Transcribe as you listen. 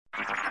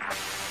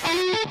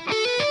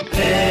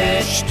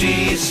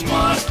HT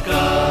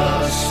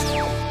Smartcast.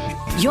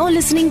 You're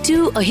listening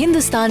to a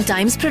Hindustan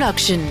Times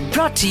production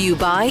brought to you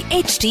by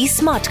HT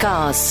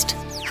Smartcast.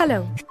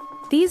 Hello,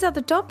 these are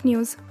the top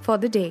news for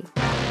the day.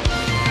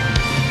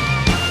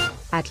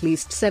 At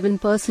least 7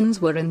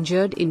 persons were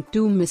injured in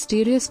 2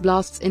 mysterious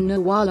blasts in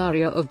Narwal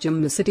area of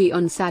Jammu city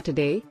on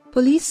Saturday,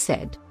 police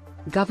said.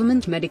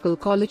 Government Medical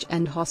College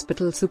and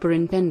Hospital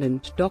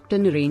Superintendent Dr.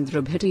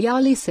 Narendra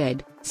Bhattiyali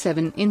said,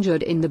 7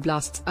 injured in the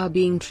blasts are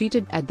being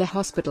treated at the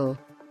hospital.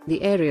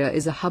 The area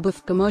is a hub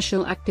of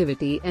commercial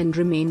activity and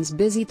remains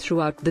busy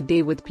throughout the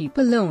day with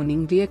people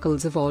owning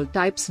vehicles of all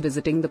types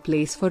visiting the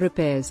place for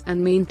repairs and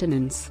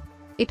maintenance.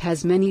 It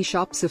has many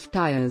shops of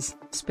tires,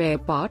 spare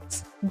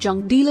parts,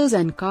 junk dealers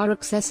and car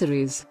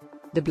accessories.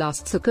 The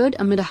blasts occurred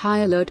amid a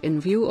high alert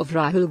in view of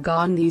Rahul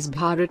Gandhi's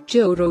Bharat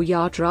Jodo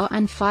Yatra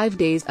and 5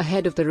 days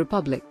ahead of the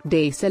Republic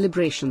Day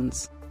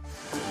celebrations.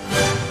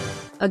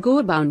 A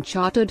Goa-bound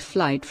chartered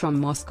flight from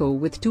Moscow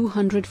with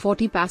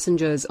 240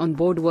 passengers on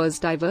board was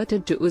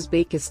diverted to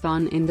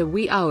Uzbekistan in the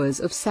wee hours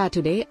of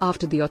Saturday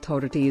after the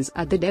authorities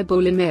at the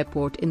Debolin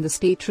airport in the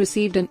state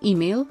received an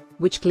email,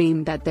 which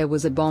claimed that there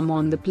was a bomb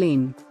on the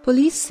plane,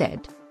 police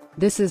said.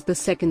 This is the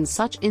second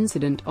such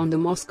incident on the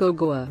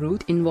Moscow-Goa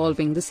route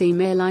involving the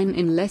same airline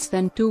in less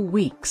than 2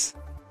 weeks.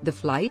 The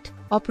flight,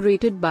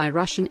 operated by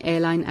Russian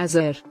airline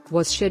Azar,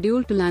 was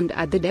scheduled to land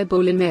at the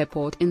Debolin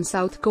airport in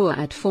South Goa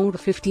at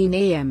 4:15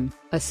 am,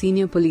 a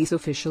senior police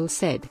official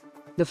said.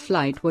 The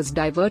flight was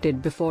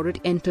diverted before it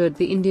entered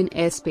the Indian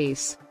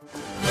airspace.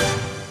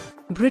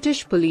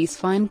 British police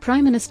fined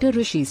Prime Minister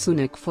Rishi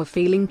Sunak for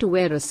failing to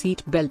wear a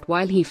seat belt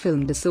while he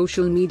filmed a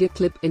social media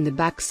clip in the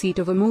back seat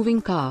of a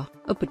moving car,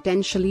 a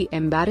potentially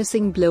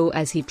embarrassing blow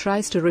as he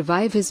tries to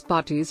revive his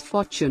party's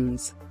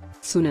fortunes.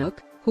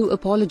 Sunak, who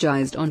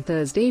apologized on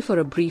Thursday for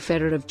a brief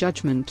error of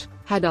judgment,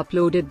 had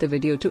uploaded the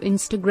video to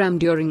Instagram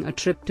during a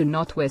trip to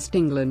northwest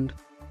England.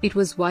 It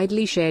was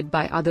widely shared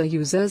by other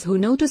users who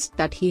noticed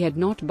that he had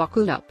not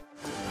buckled up.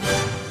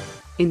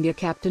 India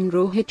captain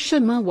Rohit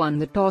Sharma won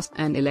the toss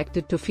and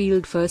elected to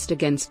field first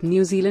against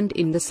New Zealand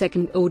in the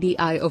second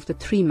ODI of the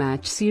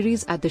 3-match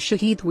series at the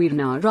Shaheed Veer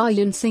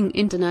Narayan Singh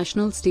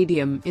International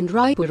Stadium in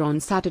Raipur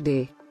on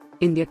Saturday.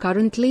 India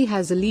currently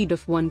has a lead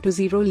of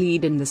 1-0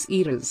 lead in the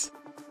series.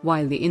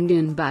 While the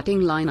Indian batting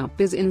lineup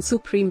is in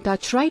supreme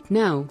touch right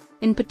now,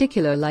 in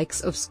particular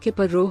likes of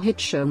skipper Rohit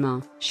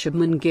Sharma,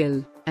 Shubman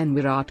Gill, and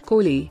Virat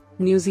Kohli,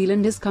 New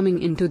Zealand is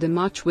coming into the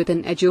match with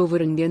an edge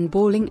over Indian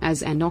bowling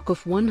as a knock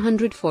of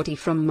 140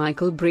 from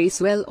Michael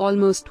Bracewell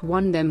almost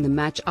won them the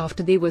match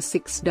after they were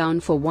 6 down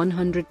for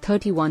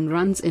 131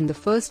 runs in the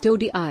first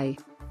ODI.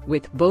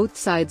 With both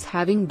sides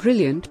having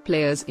brilliant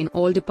players in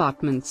all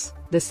departments,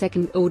 the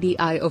second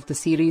ODI of the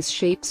series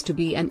shapes to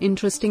be an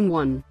interesting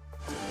one.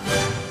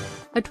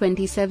 A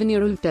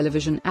 27-year-old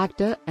television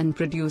actor and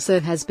producer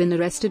has been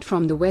arrested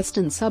from the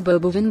western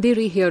suburb of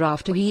Andheri here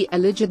after he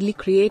allegedly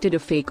created a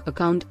fake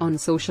account on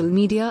social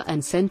media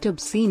and sent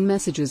obscene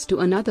messages to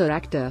another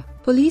actor,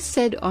 police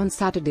said on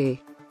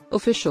Saturday.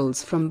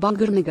 Officials from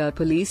Bagarnagar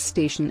police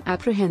station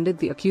apprehended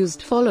the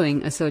accused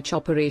following a search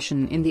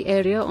operation in the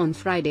area on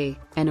Friday,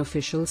 an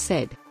official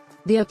said.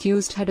 The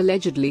accused had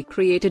allegedly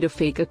created a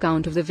fake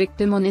account of the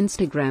victim on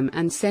Instagram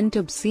and sent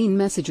obscene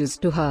messages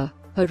to her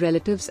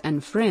relatives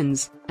and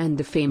friends, and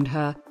defamed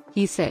her,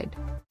 he said.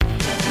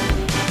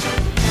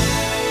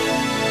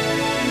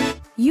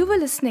 You were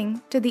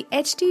listening to the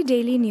HT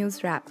Daily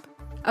News Wrap,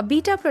 a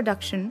beta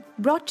production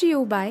brought to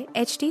you by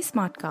HT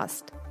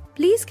Smartcast.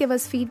 Please give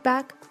us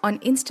feedback on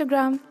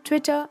Instagram,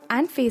 Twitter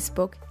and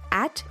Facebook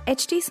at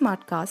HT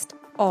Smartcast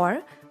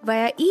or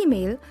via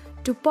email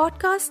to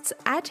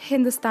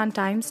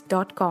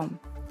podcasts@hindustantimes.com.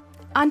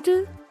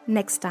 Until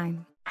next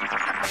time.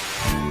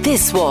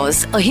 This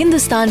was a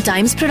Hindustan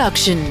Times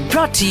production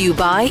brought to you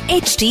by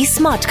HT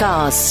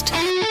Smartcast.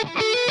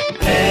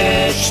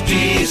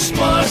 HT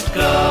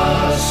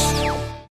Smartcast.